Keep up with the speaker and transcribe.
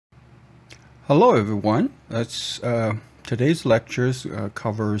Hello everyone. Today's lectures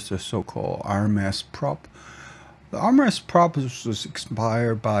covers the so-called RMSProp. The RMSProp was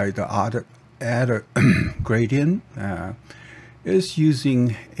inspired by the adder gradient. Is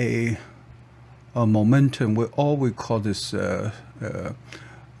using a momentum. We call this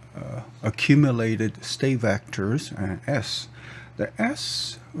accumulated state vectors S. The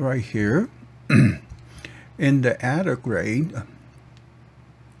S right here in the adder grade.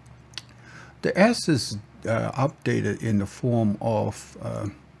 The S is updated in the form of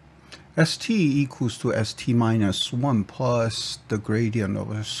st equals to st minus 1 plus the gradient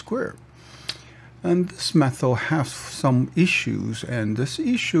of a square. And this method has some issues, and this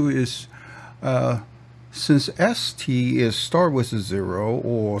issue is since st is start with a 0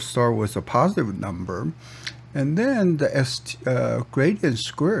 or start with a positive number, and then the gradient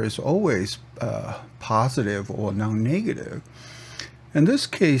square is always positive or non-negative. In this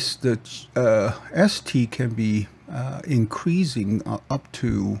case, the st can be increasing up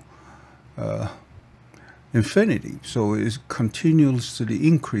to infinity, so it's continuously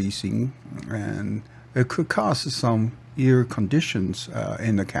increasing, and it could cause some error conditions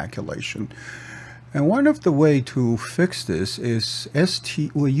in the calculation. And one of the way to fix this is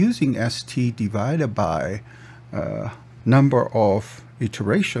we're using st divided by number of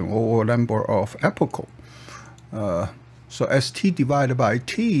iteration or number of epochal. So st divided by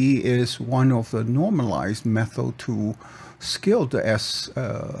t is one of the normalized method to scale the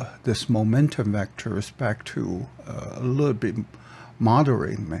this momentum vectors back to a little bit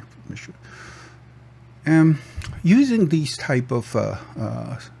moderate measure. And using these type of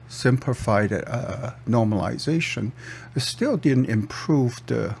simplified normalization, it still didn't improve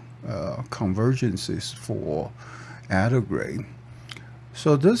the convergences for adder grade.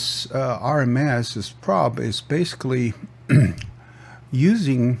 So this RMSProp is basically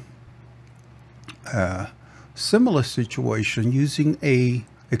using a similar situation using a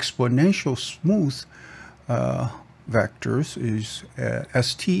exponential smooth vectors is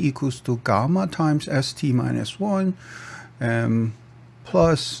st equals to gamma times st minus 1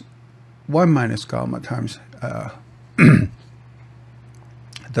 plus 1 minus gamma times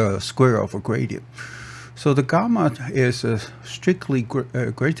the square of a gradient. So the gamma is strictly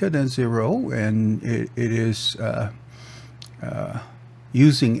greater than 0, and it is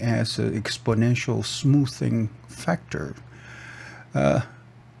using as an exponential smoothing factor.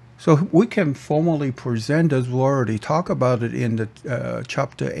 So we can formally present, as we already talked about it in the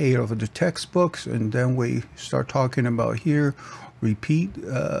chapter 8 of the textbooks, and then we start talking about here, repeat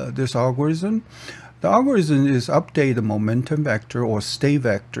this algorithm. The algorithm is update the momentum vector or state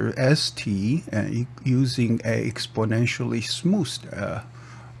vector st using a exponentially smoothed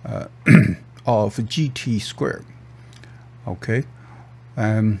of gt squared. Okay,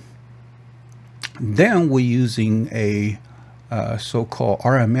 then we're using a so-called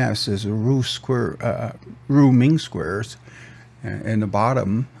RMS as a rule mean squares in the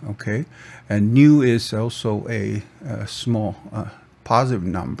bottom. Okay, and nu is also a small positive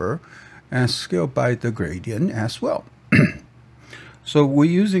number, and scaled by the gradient as well. So we're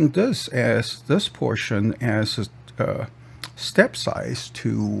using this portion as a step size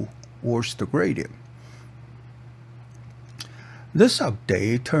towards the gradient. This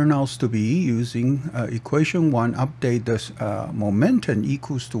update turns out to be using equation 1, update this momentum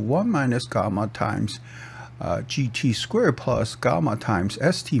equals to 1 minus gamma times gt squared plus gamma times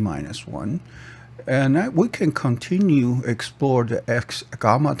st minus 1. And we can continue explore the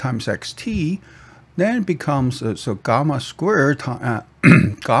gamma times xt, then it becomes so gamma squared times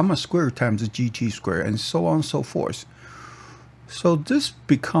gt squared, and so on and so forth. So this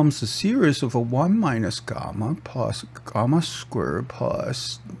becomes a series of a 1 minus gamma plus gamma squared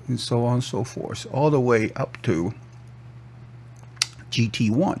plus and so on and so forth, all the way up to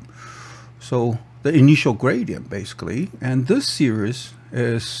gt1. So the initial gradient basically, and this series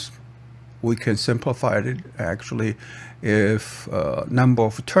is, we can simplify it actually if number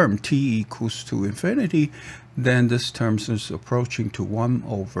of term t equals to infinity, then this term is approaching to 1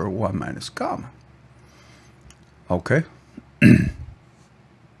 over 1 minus gamma. Okay.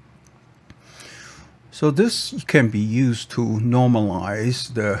 So this can be used to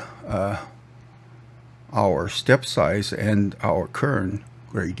normalize the our step size and our current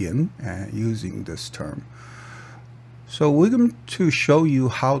gradient using this term. So we're going to show you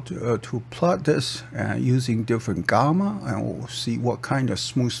how to plot this using different gamma, and we'll see what kind of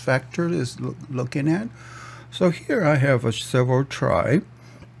smooth factor is looking at. So here I have several try.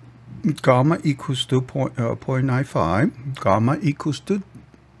 Gamma equals to 0.95, gamma equals to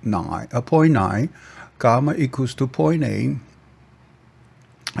 0.9, gamma equals to 0.8,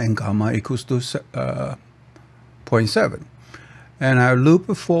 and gamma equals to 0.7. And I loop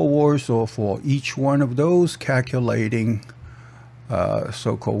it forward, so for each one of those, calculating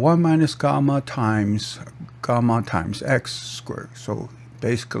so-called 1 minus gamma times x squared. So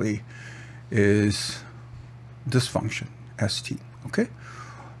basically is this function, st, okay,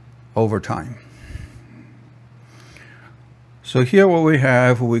 over time. So here what we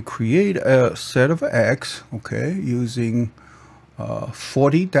have, we create a set of x, okay, using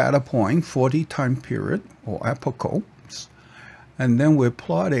 40 data point, 40 time period, or epochs. And then we're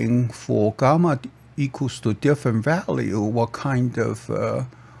plotting for gamma equals to different value, what kind of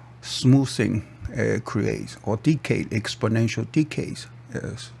smoothing it creates, or decay, exponential decays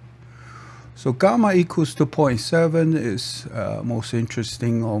is. So gamma equals to 0.7 is most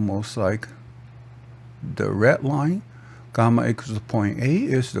interesting, almost like the red line. Gamma equals to 0.8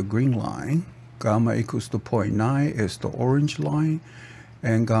 is the green line. Gamma equals to 0.9 is the orange line.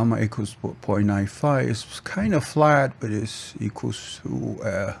 And gamma equals to 0.95 is kind of flat, but it's equals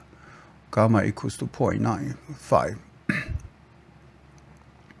to gamma equals to 0.95.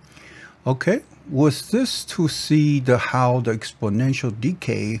 Okay, was this to see how the exponential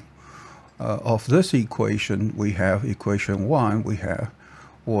decay of this equation? We have equation 1, we have,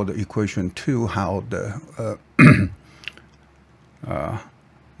 or the equation 2, how the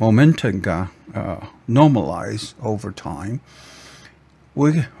momentum got normalized over time.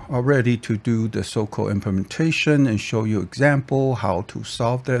 We are ready to do the so-called implementation and show you example how to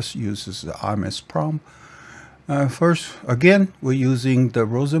solve this. Uses the RMSProp. First, again, we're using the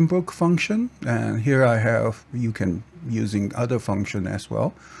Rosenberg function, and here I have, you can using other function as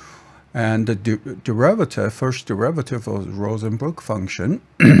well. And the derivative, first derivative of the Rosenberg function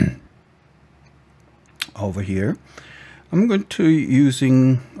over here. I'm going to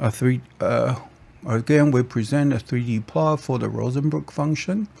using a again, we present a 3D plot for the Rosenberg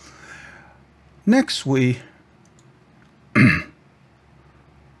function. Next, we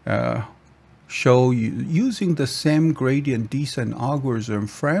show you using the same gradient descent algorithm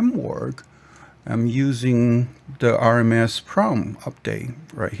framework. I'm using the RMSProp update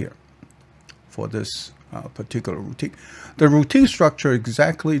right here for this particular routine. The routine structure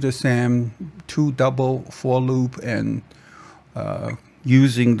exactly the same, 2 double for loop, and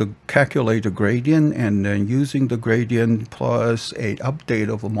using the calculator gradient, and then using the gradient plus a update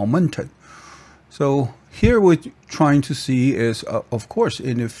of a momentum. So here we're trying to see is, of course,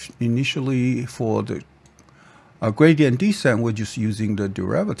 initially for the gradient descent, we're just using the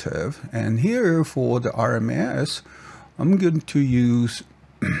derivative. And here for the RMS, I'm going to use,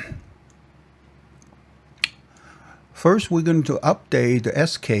 first we're going to update the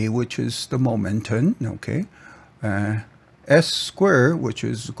SK, which is the momentum, okay? S squared, which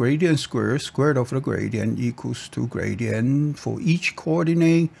is gradient square of the gradient, equals to gradient for each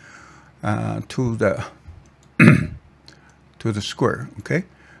coordinate to the to the square, okay?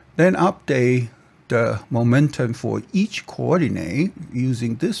 Then update the momentum for each coordinate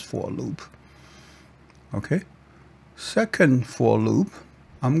using this for loop, okay? Second for loop,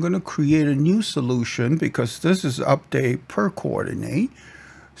 I'm going to create a new solution because this is update per coordinate.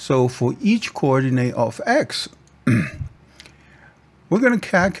 So for each coordinate of x, we're going to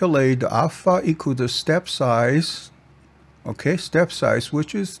calculate the alpha equal to step size, okay, step size,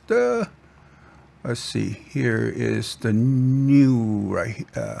 which is the, let's see, here is the new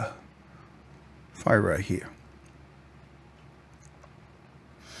file right here.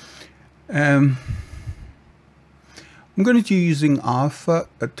 I'm going to be using alpha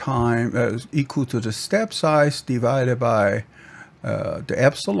a time as equal to the step size divided by the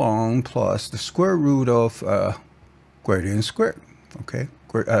epsilon plus the square root of gradient squared. Okay,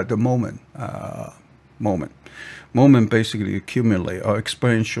 the moment basically accumulate or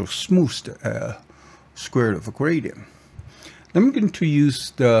exponential smooth square root of a gradient. Then I'm going to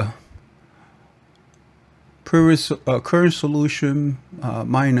use the previous current solution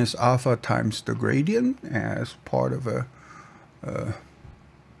minus alpha times the gradient as part of the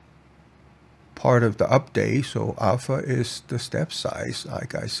update. So alpha is the step size,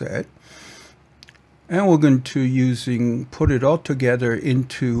 like I said. And we're going to put it all together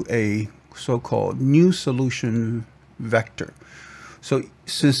into a so-called new solution vector. So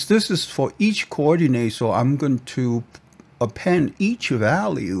since this is for each coordinate, so I'm going to append each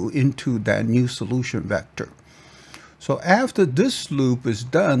value into that new solution vector. So after this loop is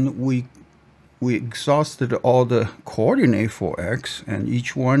done, we exhausted all the coordinate for x, and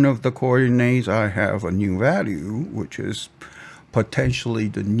each one of the coordinates I have a new value, which is potentially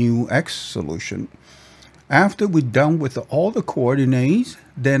the new x solution. After we're done with all the coordinates,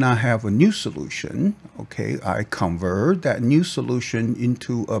 then I have a new solution. Okay, I convert that new solution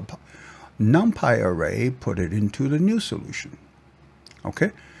into a NumPy array, put it into the new solution.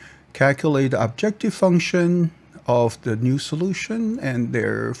 Okay, calculate the objective function of the new solution, and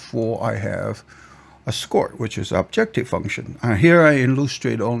therefore I have a score, which is objective function. Here I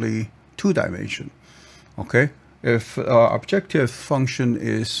illustrate only 2 dimension. Okay, if objective function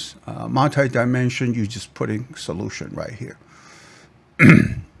is multi-dimension, you just put in solution right here.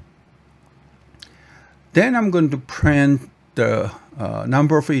 Then I'm going to print the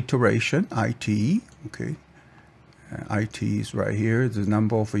number of iteration, IT. Okay, IT is right here, the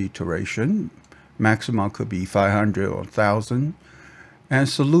number of iteration. Maximum could be 500 or 1,000. And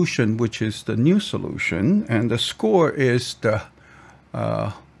solution, which is the new solution. And the score is the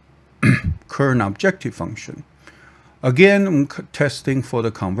current objective function. Again, I'm testing for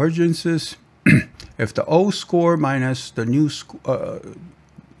the convergences. If the old score minus the new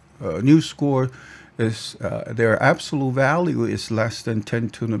score is their absolute value is less than 10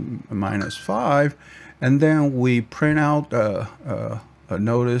 to the minus 5, and then we print out a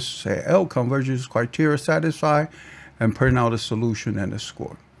notice, say L convergence criteria satisfied, and print out a solution and a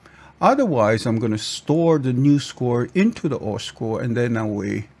score. Otherwise, I'm going to store the new score into the old score, and then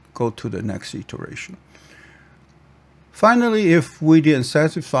we go to the next iteration. Finally, if we didn't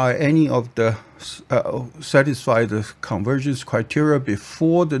satisfy any of the satisfy the convergence criteria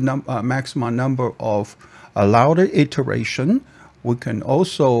before the maximum number of allowed iteration, we can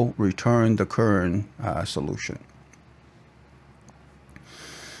also return the current solution.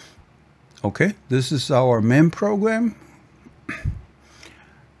 Okay, this is our main program.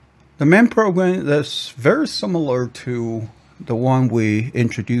 The main program is very similar to the one we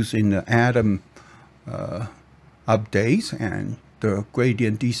introduced in the Atom updates and the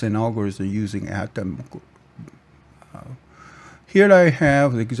gradient descent algorithm using Atom. Here I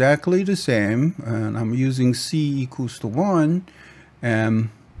have exactly the same, and I'm using C equals to 1, and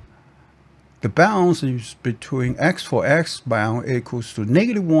the bounds is between x for x bound equals to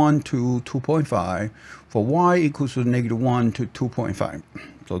 -1 to 2.5, for y equals to -1 to 2.5.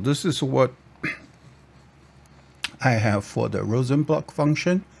 So this is what I have for the Rosenblock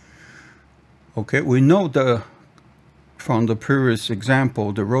function. Okay, we know from the previous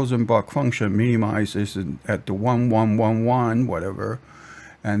example, the Rosenblock function minimizes at the 1, 1, 1, 1, whatever,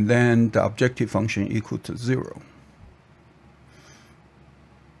 and then the objective function equal to 0.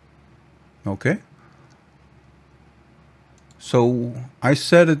 Okay, so I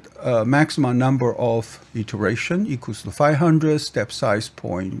set a maximum number of iteration equals to 500, step size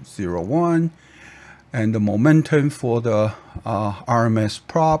 0.01, and the momentum for the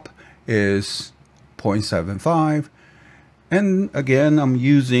RMSProp is 0.75. And again, I'm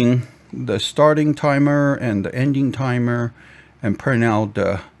using the starting timer and the ending timer and print out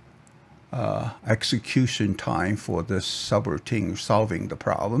the execution time for this subroutine solving the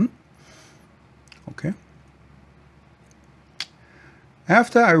problem. Okay.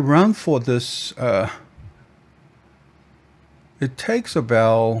 After I run for this, it takes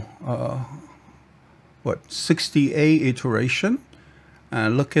about 68 iteration.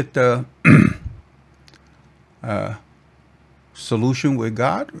 Look at the solution we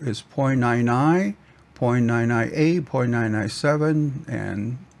got is 0.99, 0.998, 0.997,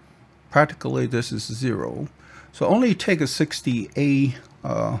 and practically this is 0. So only take a 68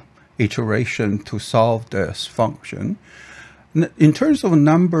 iteration to solve this function. In terms of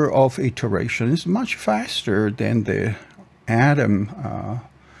number of iterations, much faster than the Atom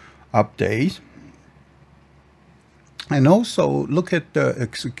update. And also look at the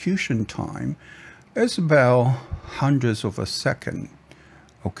execution time. It's about hundredths of a second,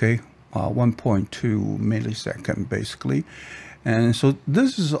 okay, 1.2 millisecond basically. And so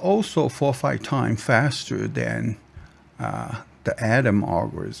this is also 4 or 5 times faster than the Atom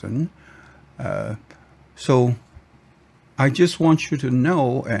algorithm. So I just want you to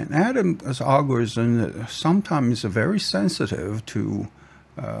know an Atom's algorithm sometimes is very sensitive to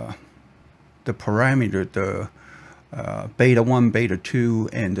the parameter, the beta 1, beta 2,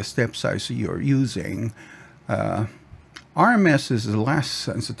 and the step size you're using. RMS is less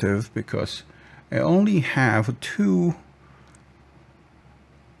sensitive because I only have two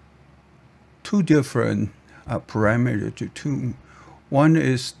different parameters to tune. One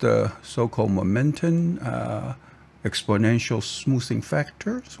is the so-called momentum exponential smoothing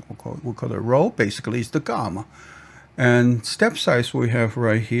factor. So we call it rho. Basically, it's the gamma. And step size we have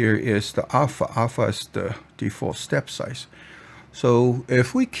right here is the alpha. Alpha is the default step size. So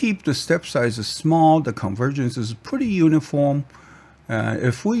if we keep the step size small, the convergence is pretty uniform.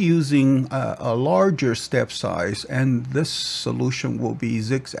 If we're using a larger step size, and this solution will be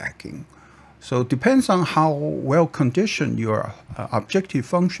zigzagging. So it depends on how well conditioned your objective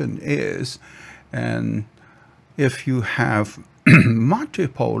function is. And if you have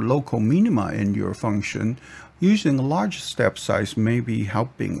multiple local minima in your function, using a large step size may be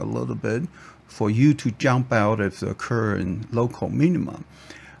helping a little bit for you to jump out of the current local minima.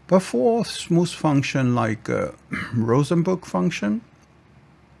 But for smooth function like Rosenberg function,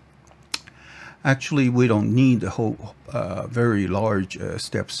 actually we don't need the whole very large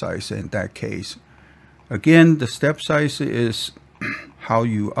step size in that case. Again, the step size is how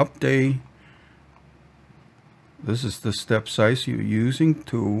you update. This is the step size you're using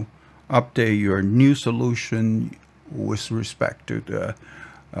to update your new solution with respect to the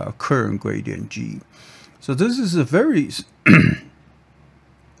current gradient G. So this is a very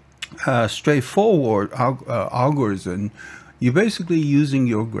straightforward algorithm. You're basically using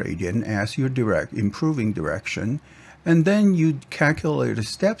your gradient as your improving direction, and then you calculate a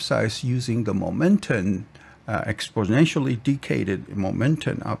step size using the momentum, exponentially decayed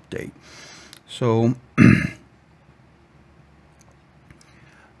momentum update. So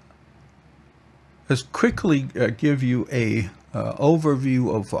let's quickly give you a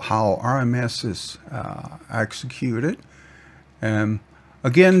overview of how RMS is executed.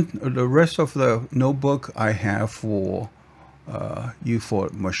 Again, the rest of the notebook I have for you for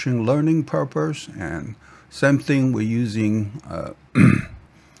machine learning purpose, and same thing we're using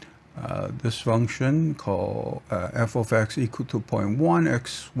this function called f of x equal to 0.1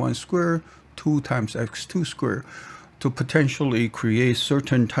 x1 squared 2 times x2 squared to potentially create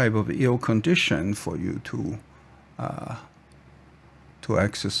certain type of ill condition for you to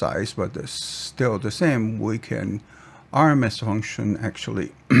exercise, but it's still the same. We can RMS function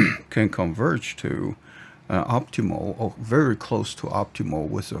actually can converge to optimal or very close to optimal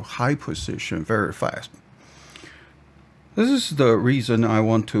with a high precision very fast. This is the reason I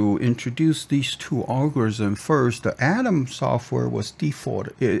want to introduce these two algorithms first. The Atom software was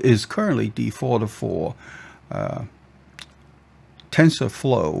is currently defaulted for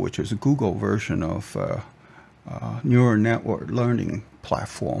TensorFlow, which is a Google version of neural network learning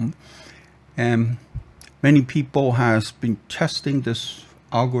platform, and many people has been testing this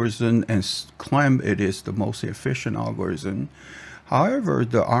algorithm and claim it is the most efficient algorithm. However,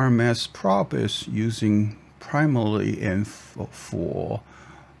 the RMSProp is using primarily for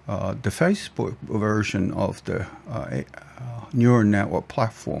the Facebook version of the neural network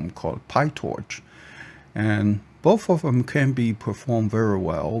platform called PyTorch, and both of them can be performed very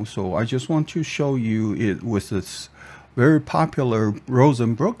well. So I just want to show you it with this very popular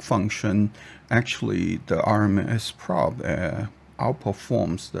Rosenberg function. Actually, the RMSProp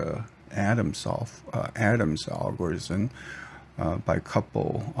outperforms the Adams algorithm by a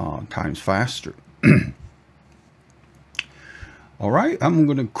couple times faster. All right, I'm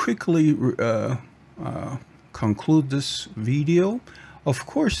going to quickly conclude this video. Of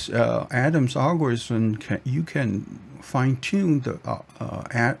course, Adams algorithm you can fine-tune the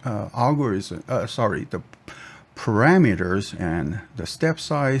algorithm. The parameters and the step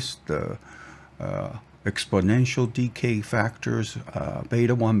size, the exponential decay factors,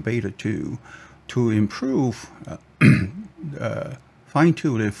 beta 1, beta 2, to improve,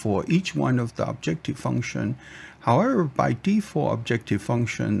 fine-tune it for each one of the objective function. However, by default, objective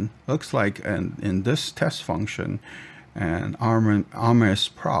function looks like in this test function, and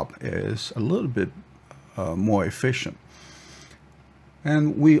RMSProp is a little bit more efficient.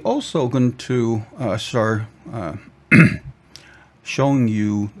 And we also going to start showing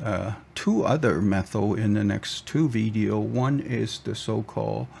you two other methods in the next two videos. One is the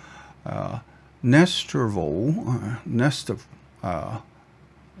so-called nest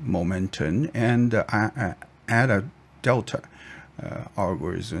momentum, and add a delta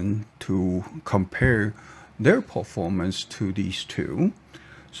algorithm to compare their performance to these two.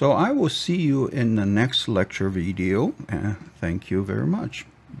 So I will see you in the next lecture video, and thank you very much.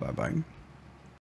 Bye-bye.